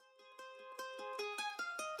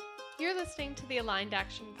You're listening to the Aligned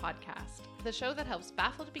Action Podcast, the show that helps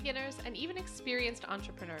baffled beginners and even experienced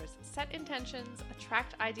entrepreneurs set intentions,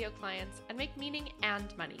 attract ideal clients, and make meaning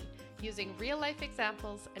and money using real-life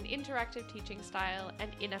examples, an interactive teaching style, and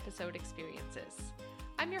in-episode experiences.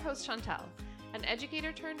 I'm your host, Chantal, an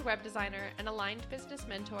educator turned web designer and aligned business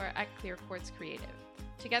mentor at Clear Quartz Creative.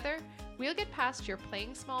 Together, we'll get past your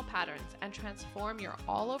playing small patterns and transform your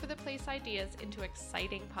all-over-the-place ideas into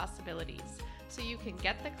exciting possibilities, so you can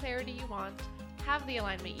get the clarity you want, have the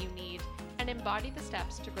alignment you need, and embody the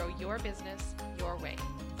steps to grow your business your way.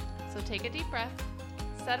 So take a deep breath,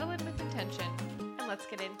 settle in with intention, and let's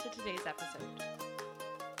get into today's episode.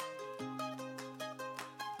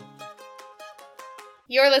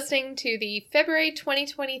 You're listening to the February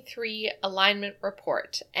 2023 Alignment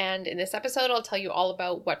Report, and in this episode I'll tell you all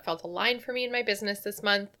about what felt aligned for me in my business this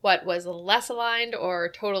month, what was less aligned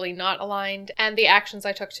or totally not aligned, and the actions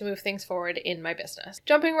I took to move things forward in my business.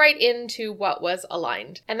 Jumping right into what was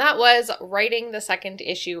aligned, and that was writing the second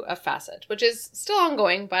issue of Facet, which is still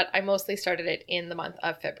ongoing, but I mostly started it in the month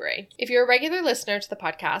of February. If you're a regular listener to the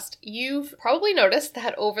podcast, you've probably noticed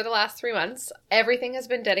that over the last 3 months, everything has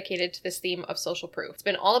been dedicated to this theme of social proof. It's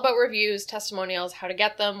been all about reviews, testimonials, how to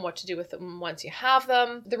get them, what to do with them once you have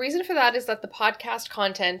them. The reason for that is that the podcast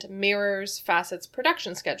content mirrors Facet's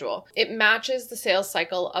production schedule. It matches the sales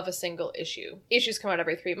cycle of a single issue. Issues come out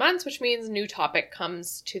every 3 months, which means new topic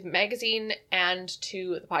comes to the magazine and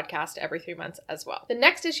to the podcast every 3 months as well. The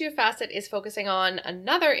next issue of Facet is focusing on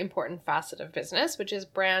another important facet of business, which is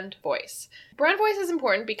brand voice. Brand voice is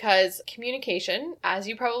important because communication, as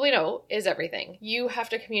you probably know, is everything. You have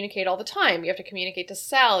to communicate all the time. You have to communicate to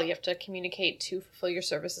sell, you have to communicate to fulfill your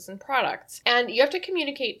services and products. And you have to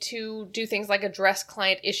communicate to do things like address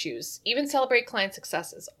client issues, even celebrate client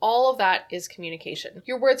successes. All of that is communication.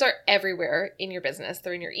 Your words are everywhere in your business.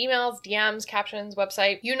 They're in your emails, DMs, captions,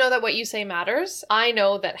 website. You know that what you say matters. I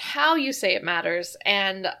know that how you say it matters.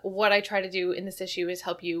 And what I try to do in this issue is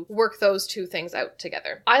help you work those two things out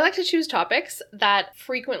together. I like to choose topics that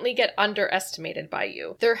frequently get underestimated by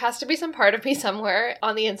you. There has to be some part of me somewhere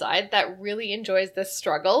on the inside that really enjoys this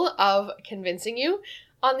struggle of convincing you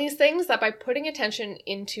on these things that by putting attention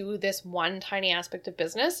into this one tiny aspect of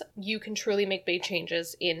business, you can truly make big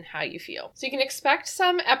changes in how you feel. So you can expect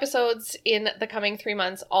some episodes in the coming 3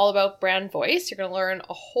 months all about brand voice. You're going to learn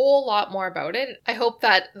a whole lot more about it. I hope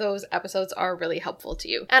that those episodes are really helpful to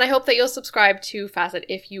you. And I hope that you'll subscribe to Facet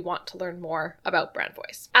if you want to learn more about brand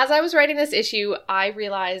voice. As I was writing this issue, I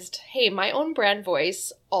realized, hey, my own brand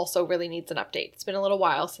voice also really needs an update. It's been a little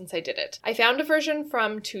while since I did it. I found a version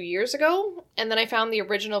from 2 years ago, and then I found the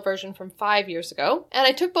original version from 5 years ago. And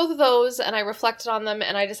I took both of those and I reflected on them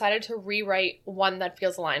and I decided to rewrite one that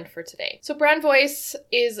feels aligned for today. So brand voice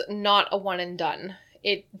is not a one and done.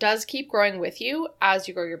 It does keep growing with you as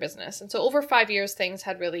you grow your business. And so over 5 years, things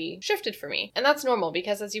had really shifted for me. And that's normal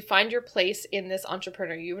because as you find your place in this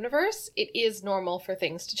entrepreneur universe, it is normal for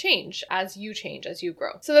things to change, as you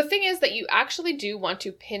grow. So the thing is that you actually do want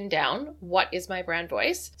to pin down what is my brand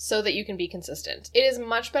voice so that you can be consistent. It is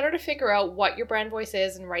much better to figure out what your brand voice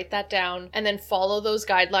is and write that down and then follow those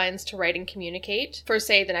guidelines to write and communicate for,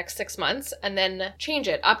 say, the next 6 months and then change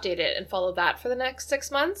it, update it, and follow that for the next 6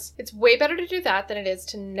 months. It's way better to do that than it is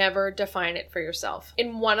to never define it for yourself.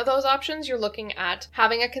 In one of those options, you're looking at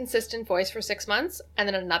having a consistent voice for 6 months and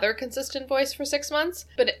then another consistent voice for 6 months.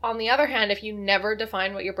 But on the other hand, if you never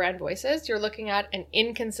define what your brand voice is, you're looking at an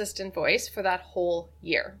inconsistent voice for that whole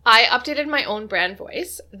year. I updated my own brand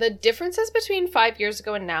voice. The differences between 5 years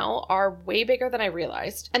ago and now are way bigger than I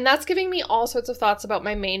realized. And that's giving me all sorts of thoughts about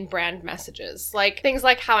my main brand messages, like things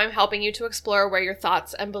like how I'm helping you to explore where your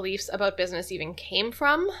thoughts and beliefs about business even came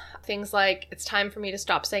from. Things like it's time for me to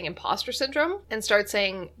stop saying imposter syndrome and start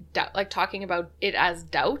saying doubt, like talking about it as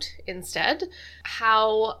doubt instead.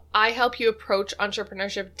 How I help you approach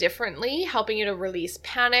entrepreneurship differently, helping you to release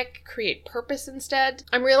panic, create purpose instead.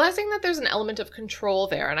 I'm realizing that there's an element of control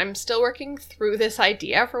there, and I'm still working through this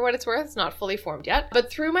idea for what it's worth. It's not fully formed yet.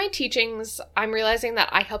 But through my teachings, I'm realizing that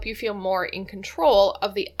I help you feel more in control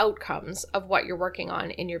of the outcomes of what you're working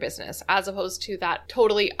on in your business, as opposed to that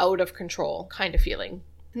totally out of control kind of feeling.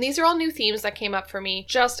 And these are all new themes that came up for me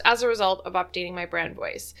just as a result of updating my brand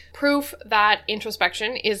voice. Proof that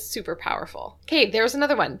introspection is super powerful. Okay, there's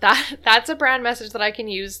another one. That's a brand message that I can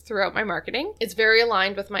use throughout my marketing. It's very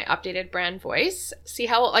aligned with my updated brand voice. See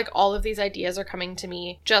how like all of these ideas are coming to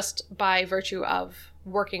me just by virtue of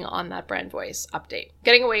working on that brand voice update.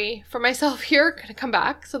 Getting away from myself here, gonna come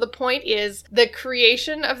back. So the point is the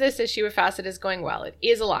creation of this issue of Facet is going well. It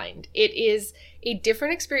is aligned. It is a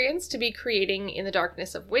different experience to be creating in the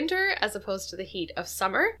darkness of winter as opposed to the heat of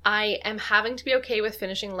summer. I am having to be okay with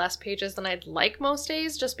finishing less pages than I'd like most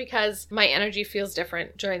days just because my energy feels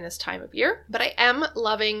different during this time of year. But I am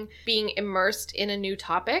loving being immersed in a new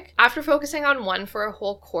topic. After focusing on one for a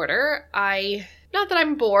whole quarter, not that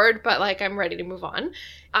I'm bored, but like I'm ready to move on.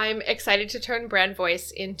 I'm excited to turn Brand Voice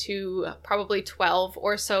into probably 12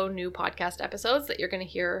 or so new podcast episodes that you're going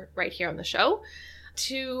to hear right here on the show,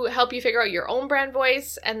 to help you figure out your own brand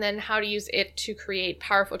voice and then how to use it to create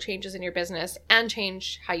powerful changes in your business and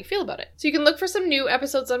change how you feel about it. So you can look for some new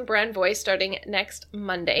episodes on brand voice starting next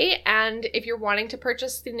Monday. And if you're wanting to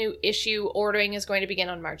purchase the new issue, ordering is going to begin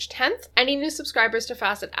on March 10th. Any new subscribers to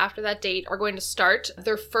Facet after that date are going to start.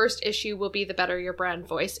 Their first issue will be the Better Your Brand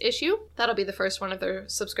Voice issue. That'll be the first one of their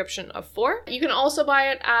subscription of 4. You can also buy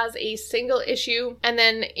it as a single issue. And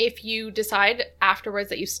then if you decide afterwards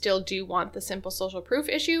that you still do want the Simple Social Proof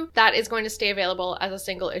issue, that is going to stay available as a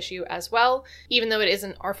single issue as well, even though it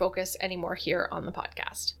isn't our focus anymore here on the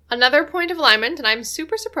podcast. Another point of alignment, and I'm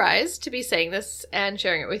super surprised to be saying this and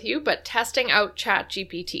sharing it with you, but testing out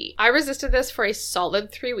ChatGPT. I resisted this for a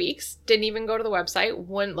solid 3 weeks, didn't even go to the website,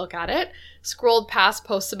 wouldn't look at it, scrolled past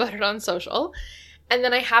posts about it on social. And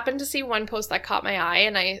then I happened to see one post that caught my eye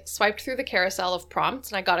and I swiped through the carousel of prompts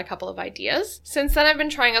and I got a couple of ideas. Since then, I've been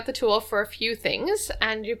trying out the tool for a few things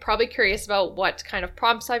and you're probably curious about what kind of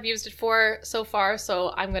prompts I've used it for so far,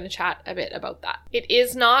 so I'm going to chat a bit about that. It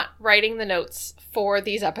is not writing the notes for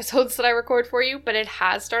these episodes that I record for you, but it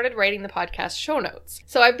has started writing the podcast show notes.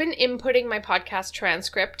 So I've been inputting my podcast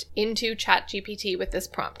transcript into ChatGPT with this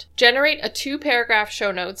prompt. Generate a 2-paragraph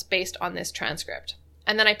show notes based on this transcript.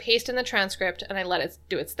 And then I paste in the transcript and I let it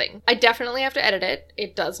do its thing. I definitely have to edit it.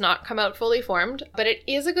 It does not come out fully formed, but it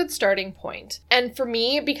is a good starting point. And for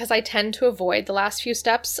me, because I tend to avoid the last few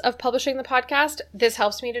steps of publishing the podcast, this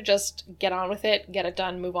helps me to just get on with it, get it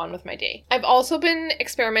done, move on with my day. I've also been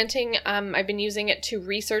experimenting. I've been using it to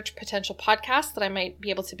research potential podcasts that I might be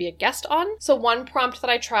able to be a guest on. So one prompt that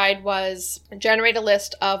I tried was generate a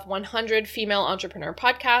list of 100 female entrepreneur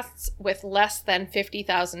podcasts with less than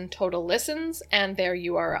 50,000 total listens and their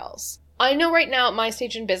URLs. I know right now at my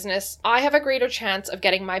stage in business, I have a greater chance of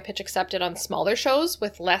getting my pitch accepted on smaller shows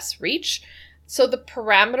with less reach. So the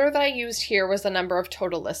parameter that I used here was the number of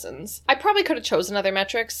total listens. I probably could have chosen other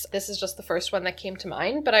metrics. This is just the first one that came to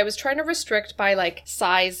mind, but I was trying to restrict by like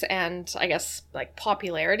size and I guess like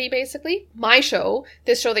popularity basically. My show,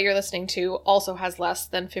 this show that you're listening to, also has less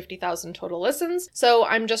than 50,000 total listens. So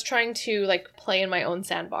I'm just trying to like play in my own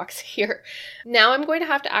sandbox here. Now I'm going to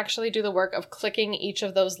have to actually do the work of clicking each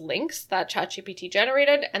of those links that ChatGPT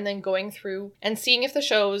generated and then going through and seeing if the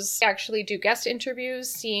shows actually do guest interviews,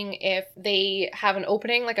 seeing if they have an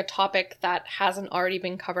opening, like a topic that hasn't already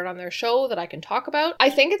been covered on their show that I can talk about.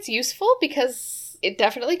 I think it's useful because it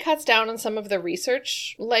definitely cuts down on some of the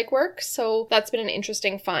research legwork. So that's been an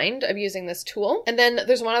interesting find of using this tool. And then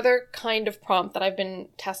there's one other kind of prompt that I've been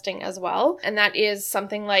testing as well. And that is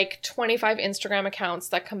something like 25 Instagram accounts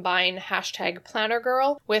that combine hashtag planner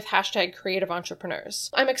girl with hashtag creative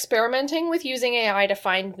entrepreneurs. I'm experimenting with using AI to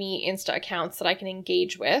find me Insta accounts that I can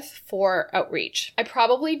engage with for outreach. I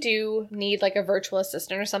probably do need like a virtual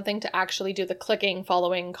assistant or something to actually do the clicking,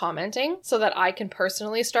 following, commenting so that I can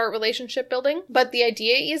personally start relationship building. But the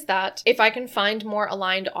idea is that if I can find more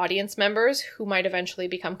aligned audience members who might eventually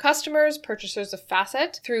become customers, purchasers of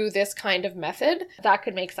Facet through this kind of method, that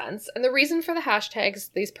could make sense. And the reason for the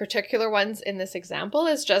hashtags, these particular ones in this example,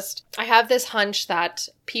 is just I have this hunch that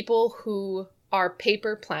people who are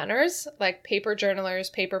paper planners, like paper journalers,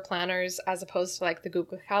 paper planners, as opposed to like the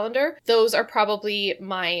Google Calendar. Those are probably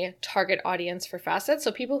my target audience for Facet.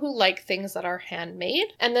 So people who like things that are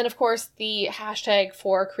handmade. And then of course the hashtag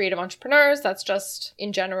for creative entrepreneurs, that's just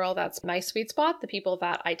in general, that's my sweet spot. The people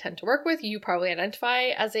that I tend to work with, you probably identify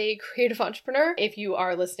as a creative entrepreneur if you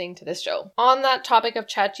are listening to this show. On that topic of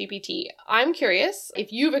ChatGPT, I'm curious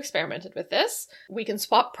if you've experimented with this. We can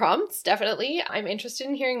swap prompts, definitely. I'm interested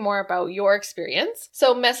in hearing more about your experience.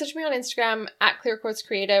 So message me on Instagram at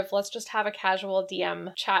ClearQuartzCreative. Let's just have a casual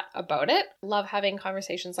DM chat about it. Love having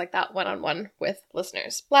conversations like that one-on-one with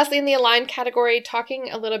listeners. Lastly, in the aligned category,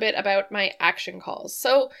 talking a little bit about my action calls.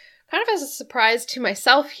 So Kind of as a surprise to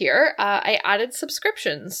myself here, I added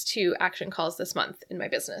subscriptions to action calls this month in my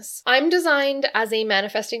business. I'm designed as a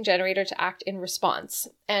manifesting generator to act in response.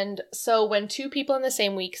 And so when two people in the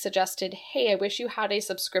same week suggested, hey, I wish you had a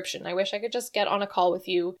subscription. I wish I could just get on a call with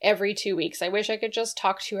you every 2 weeks. I wish I could just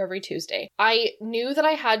talk to you every Tuesday. I knew that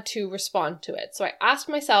I had to respond to it. So I asked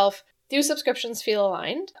myself, do subscriptions feel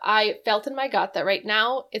aligned? I felt in my gut that right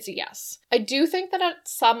now it's a yes. I do think that at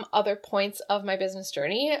some other points of my business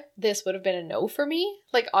journey, this would have been a no for me.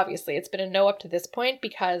 Like, obviously, it's been a no up to this point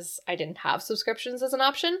because I didn't have subscriptions as an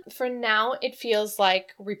option. For now, it feels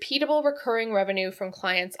like repeatable recurring revenue from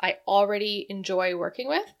clients I already enjoy working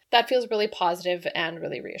with. That feels really positive and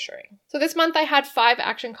really reassuring. So this month I had 5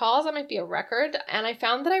 action calls. That might be a record. And I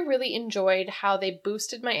found that I really enjoyed how they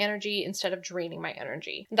boosted my energy instead of draining my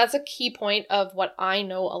energy. That's a key point of what I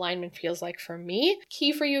know alignment feels like for me.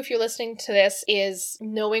 Key for you if you're listening to this is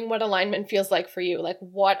knowing what alignment feels like for you. Like,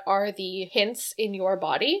 what are the hints in your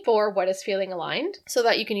body for what is feeling aligned so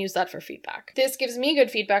that you can use that for feedback. This gives me good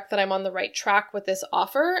feedback that I'm on the right track with this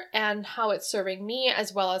offer and how it's serving me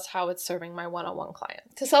as well as how it's serving my one-on-one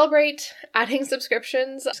clients. To celebrate adding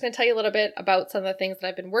subscriptions, I'm just going to tell you a little bit about some of the things that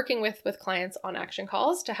I've been working with clients on action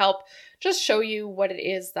calls to help just show you what it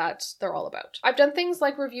is that they're all about. I've done things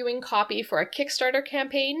like reviewing copy for a Kickstarter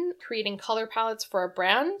campaign, creating color palettes for a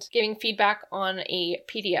brand, giving feedback on a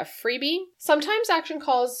PDF freebie. Sometimes action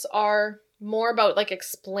calls are more about like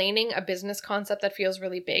explaining a business concept that feels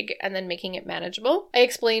really big and then making it manageable. I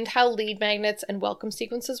explained how lead magnets and welcome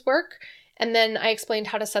sequences work. And then I explained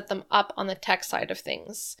how to set them up on the tech side of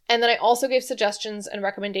things. And then I also gave suggestions and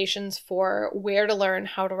recommendations for where to learn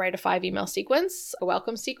how to write a 5-email sequence, a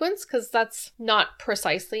welcome sequence, because that's not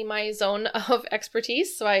precisely my zone of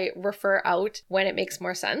expertise. So I refer out when it makes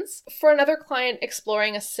more sense. For another client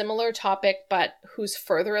exploring a similar topic, but who's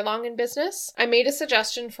further along in business, I made a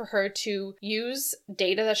suggestion for her to use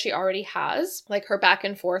data that she already has, like her back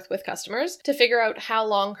and forth with customers, to figure out how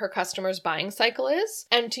long her customer's buying cycle is,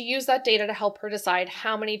 and to use that data to help her decide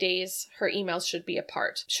how many days her emails should be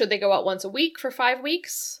apart. Should they go out once a week for 5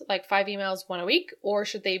 weeks, like 5 emails, 1 a week, or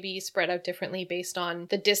should they be spread out differently based on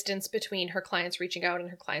the distance between her clients reaching out and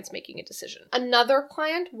her clients making a decision? Another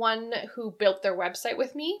client, one who built their website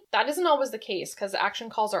with me, that isn't always the case because action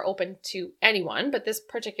calls are open to anyone, but this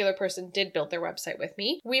particular person did build their website with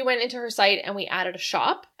me. We went into her site and we added a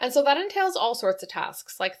shop. And so that entails all sorts of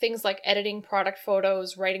tasks, like things like editing product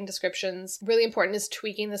photos, writing descriptions. Really important is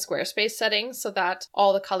tweaking the Squarespace settings so that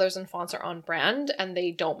all the colors and fonts are on brand and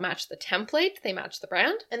they don't match the template, they match the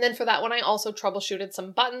brand. And then for that one, I also troubleshooted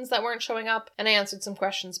some buttons that weren't showing up and I answered some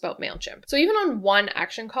questions about MailChimp. So even on one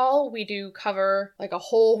action call, we do cover like a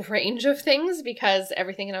whole range of things because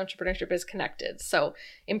everything in entrepreneurship is connected. So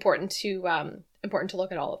important to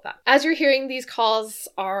look at all of that. As you're hearing, these calls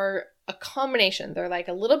are a combination. They're like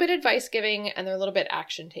a little bit advice giving and they're a little bit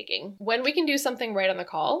action taking. When we can do something right on the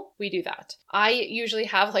call, we do that. I usually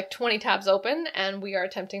have like 20 tabs open and we are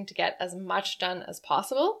attempting to get as much done as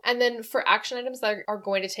possible. And then for action items that are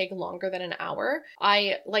going to take longer than an hour,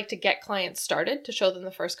 I like to get clients started to show them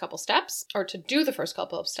the first couple steps or to do the first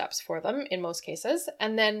couple of steps for them in most cases.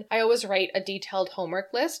 And then I always write a detailed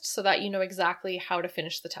homework list so that you know exactly how to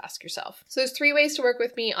finish the task yourself. So there's 3 ways to work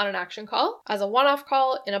with me on an action call: as a one-off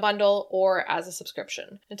call, in a bundle, or as a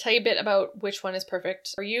subscription. I'll tell you a bit about which one is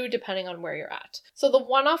perfect for you depending on where you're at. So the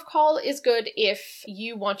one-off call is good if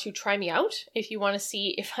you want to try me out, if you want to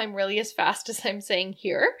see if I'm really as fast as I'm saying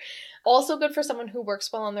here. Also good for someone who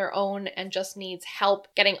works well on their own and just needs help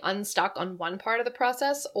getting unstuck on one part of the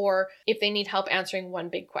process, or if they need help answering one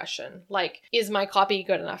big question, like, is my copy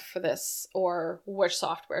good enough for this? Or which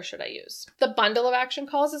software should I use? The bundle of action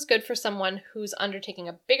calls is good for someone who's undertaking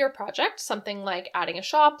a bigger project, something like adding a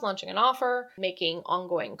shop, launching an offer, making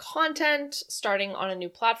ongoing content, starting on a new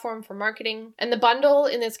platform for marketing. And the bundle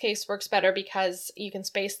in this case works better because you can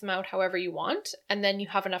space them out however you want, and then you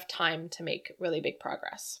have enough time to make really big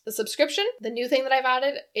progress. The subscription, the new thing that I've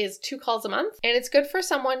added, is 2 calls a month, and it's good for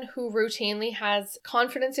someone who routinely has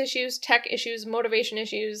confidence issues, tech issues, motivation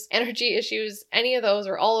issues, energy issues, any of those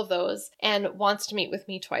or all of those, and wants to meet with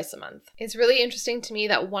me twice a month. It's really interesting to me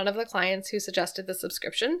that one of the clients who suggested the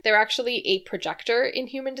subscription, they're actually a projector in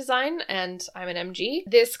human design, and I'm an MG.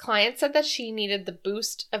 This client said that she needed the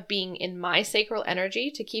boost of being in my sacral energy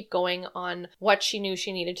to keep going on what she knew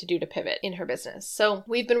she needed to do to pivot in her business. So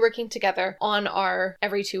we've been working together on our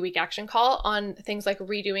every 2 week action call on things like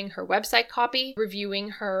redoing her website copy, reviewing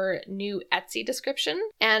her new Etsy description,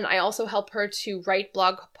 and I also help her to write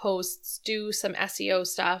blog posts, do some SEO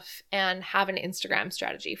stuff, and have an Instagram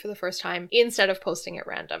strategy for the first time instead of posting at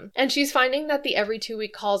random. And she's finding that the every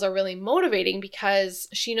 2-week calls are really motivating because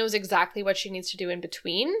she knows exactly what she needs to do in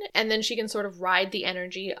between, and then she can sort of ride the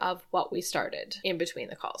energy of what we started in between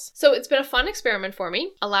the calls. So it's been a fun experiment for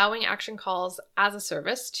me. Allowing action calls as a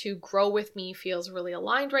service to grow with me feels really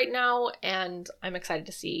aligned right now, and I'm excited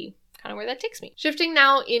to see kind of where that takes me. Shifting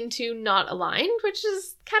now into not aligned, which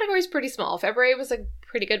is category's pretty small. February was a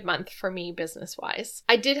pretty good month for me business-wise.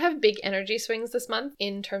 I did have big energy swings this month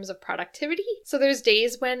in terms of productivity. So there's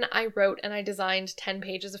days when I wrote and I designed 10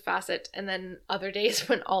 pages of Facet, and then other days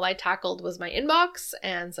when all I tackled was my inbox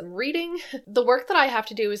and some reading. The work that I have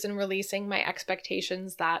to do is in releasing my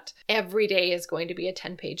expectations that every day is going to be a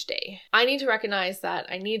 10-page day. I need to recognize that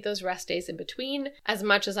I need those rest days in between as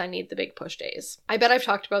much as I need the big push days. I bet I've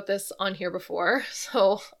talked about this on here before,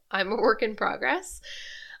 so I'm a work in progress.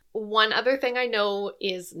 One other thing I know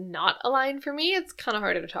is not aligned for me, it's kind of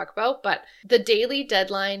harder to talk about, but the daily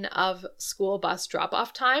deadline of school bus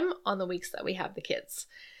drop-off time on the weeks that we have the kids.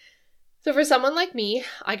 So for someone like me,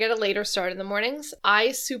 I get a later start in the mornings.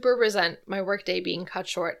 I super resent my workday being cut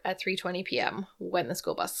short at 3:20 p.m. when the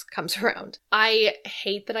school bus comes around. I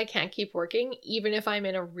hate that I can't keep working, even if I'm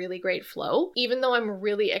in a really great flow, even though I'm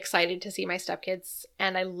really excited to see my stepkids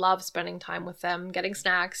and I love spending time with them, getting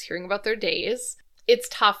snacks, hearing about their days. It's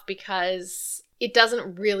tough because it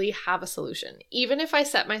doesn't really have a solution. Even if I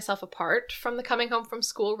set myself apart from the coming home from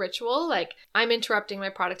school ritual, like I'm interrupting my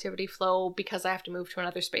productivity flow because I have to move to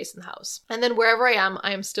another space in the house. And then wherever I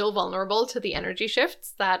am still vulnerable to the energy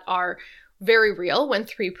shifts that are very real when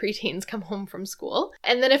 3 preteens come home from school.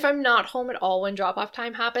 And then if I'm not home at all when drop-off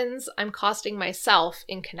time happens, I'm costing myself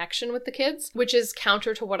in connection with the kids, which is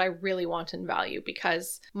counter to what I really want and value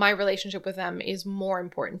because my relationship with them is more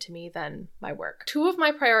important to me than my work. 2 of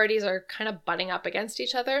my priorities are kind of butting up against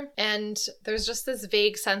each other, and there's just this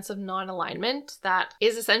vague sense of non-alignment that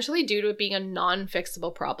is essentially due to it being a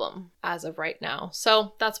non-fixable problem as of right now.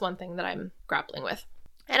 So that's one thing that I'm grappling with.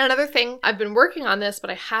 And another thing, I've been working on this, but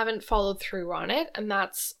I haven't followed through on it, and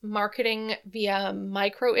that's marketing via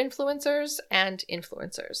micro-influencers and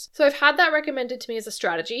influencers. So I've had that recommended to me as a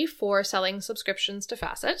strategy for selling subscriptions to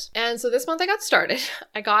Facet. And so this month I got started.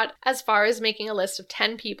 I got as far as making a list of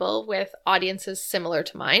 10 people with audiences similar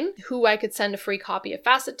to mine, who I could send a free copy of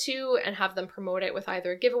Facet to and have them promote it with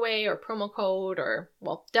either a giveaway or promo code or,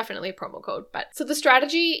 well, definitely a promo code. But so the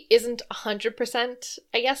strategy isn't 100%,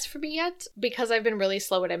 I guess, for me yet, because I've been really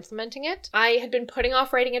slow at implementing it. I had been putting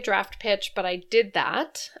off writing a draft pitch, but I did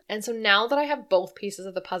that. And so now that I have both pieces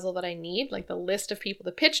of the puzzle that I need, like the list of people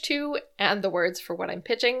to pitch to and the words for what I'm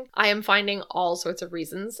pitching, I am finding all sorts of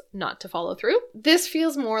reasons not to follow through. This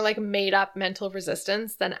feels more like made up mental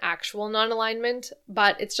resistance than actual non-alignment,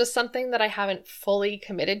 but it's just something that I haven't fully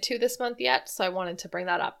committed to this month yet. So I wanted to bring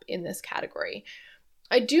that up in this category.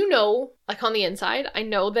 I do know, like on the inside, I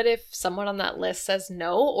know that if someone on that list says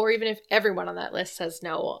no, or even if everyone on that list says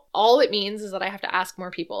no, all it means is that I have to ask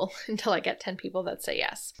more people until I get 10 people that say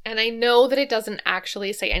yes. And I know that it doesn't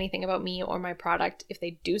actually say anything about me or my product if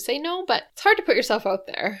they do say no, but it's hard to put yourself out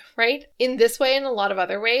there, right? In this way and a lot of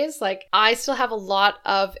other ways, like I still have a lot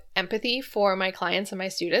of empathy for my clients and my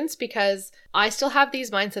students because I still have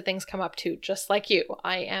these mindset things come up too, just like you.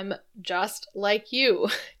 I am just like you.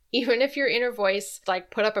 Even if your inner voice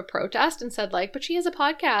like put up a protest and said like, but she has a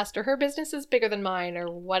podcast or her business is bigger than mine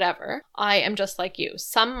or whatever, I am just like you.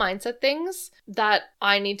 Some mindset things that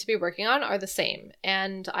I need to be working on are the same,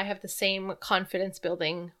 and I have the same confidence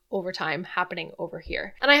building over time happening over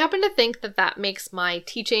here. And I happen to think that that makes my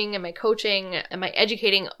teaching and my coaching and my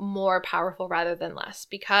educating more powerful rather than less,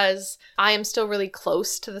 because I am still really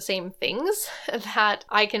close to the same things that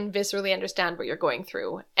I can viscerally understand what you're going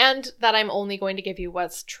through, and that I'm only going to give you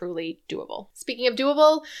what's truly doable. Speaking of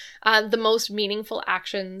doable, the most meaningful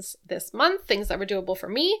actions this month, things that were doable for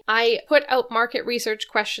me, I put out market research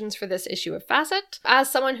questions for this issue of Facet.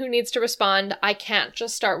 As someone who needs to respond, I can't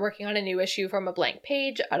just start working on a new issue from a blank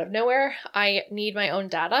page out of nowhere. I need my own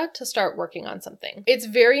data to start working on something. It's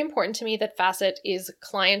very important to me that Facet is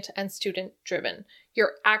client and student driven.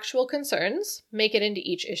 Your actual concerns make it into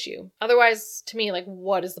each issue. Otherwise, to me, like,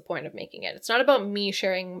 what is the point of making it? It's not about me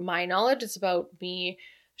sharing my knowledge. It's about me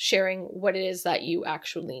sharing what it is that you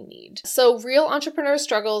actually need. So real entrepreneur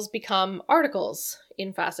struggles become articles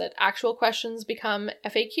in Facet. Actual questions become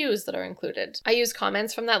FAQs that are included. I use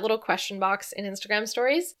comments from that little question box in Instagram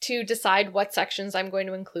stories to decide what sections I'm going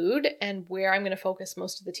to include and where I'm going to focus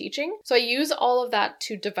most of the teaching. So I use all of that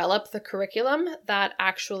to develop the curriculum that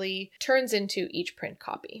actually turns into each print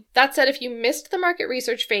copy. That said, if you missed the market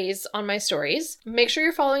research phase on my stories, make sure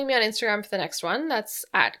you're following me on Instagram for the next one. That's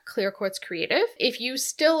at Clear Quartz Creative. If you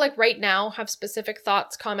still, like right now, have specific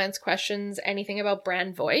thoughts, comments, questions, anything about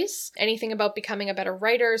brand voice, anything about becoming a better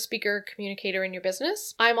writer, speaker, communicator in your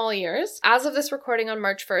business, I'm all ears. As of this recording on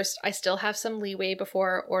March 1st, I still have some leeway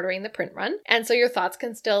before ordering the print run, and so your thoughts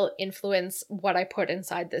can still influence what I put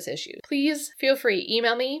inside this issue. Please feel free,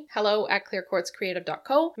 email me,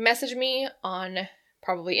 hello@clearquartzcreative.co, message me on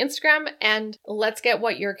probably Instagram, and let's get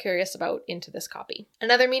what you're curious about into this copy.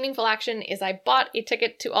 Another meaningful action is I bought a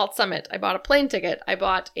ticket to Alt Summit. I bought a plane ticket. I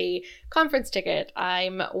bought a conference ticket.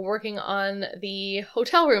 I'm working on the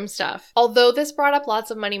hotel room stuff. Although this brought up lots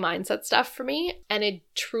of money mindset stuff for me, and it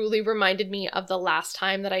truly reminded me of the last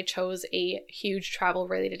time that I chose a huge travel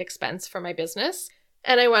related expense for my business,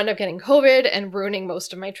 and I wound up getting COVID and ruining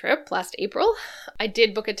most of my trip last April, I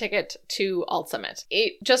did book a ticket to Alt Summit.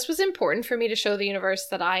 It just was important for me to show the universe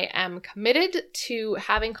that I am committed to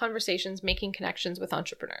having conversations, making connections with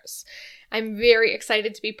entrepreneurs. I'm very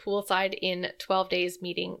excited to be poolside in 12 days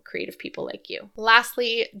meeting creative people like you.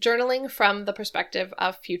 Lastly, journaling from the perspective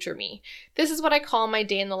of future me. This is what I call my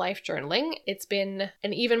day in the life journaling. It's been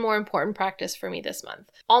an even more important practice for me this month.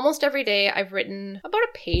 Almost every day I've written about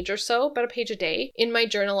a page or so, about a page a day in my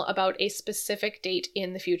journal about a specific date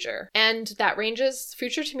in the future. And that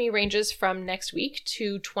future to me ranges from next week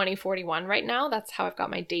to 2041 right now. That's how I've got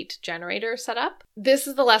my date generator set up. This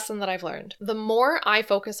is the lesson that I've learned. The more I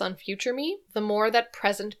focus on future me, the more that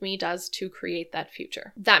present me does to create that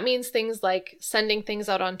future. That means things like sending things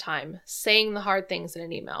out on time, saying the hard things in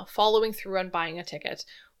an email, following through on buying a ticket,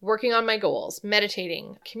 working on my goals,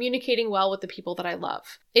 meditating, communicating well with the people that I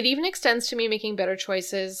love. It even extends to me making better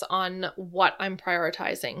choices on what I'm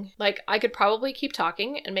prioritizing. Like, I could probably keep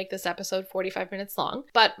talking and make this episode 45 minutes long,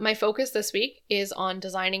 but my focus this week is on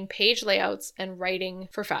designing page layouts and writing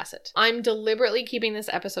for Facet. I'm deliberately keeping this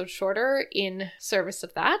episode shorter in service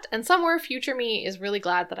of that, and somewhere future me is really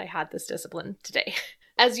glad that I had this discipline today.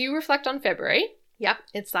 As you reflect on February, yep,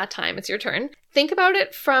 it's that time, it's your turn. Think about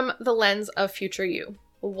it from the lens of future you.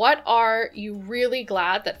 What are you really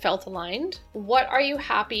glad that felt aligned? What are you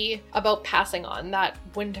happy about passing on that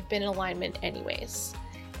wouldn't have been in alignment anyways?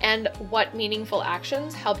 And what meaningful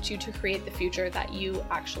actions helped you to create the future that you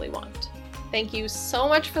actually want? Thank you so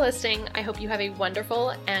much for listening. I hope you have a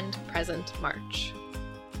wonderful and present March.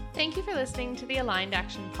 Thank you for listening to the Aligned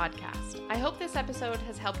Action Podcast. I hope this episode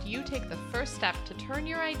has helped you take the first step to turn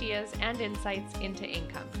your ideas and insights into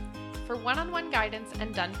income. For one-on-one guidance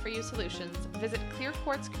and done-for-you solutions, visit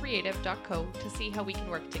clearquartzcreative.co to see how we can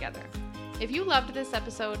work together. If you loved this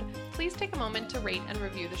episode, please take a moment to rate and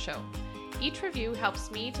review the show. Each review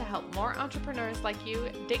helps me to help more entrepreneurs like you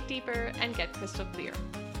dig deeper and get crystal clear.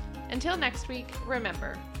 Until next week,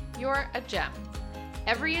 remember, you're a gem.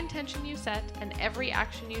 Every intention you set and every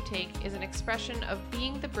action you take is an expression of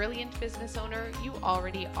being the brilliant business owner you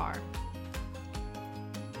already are.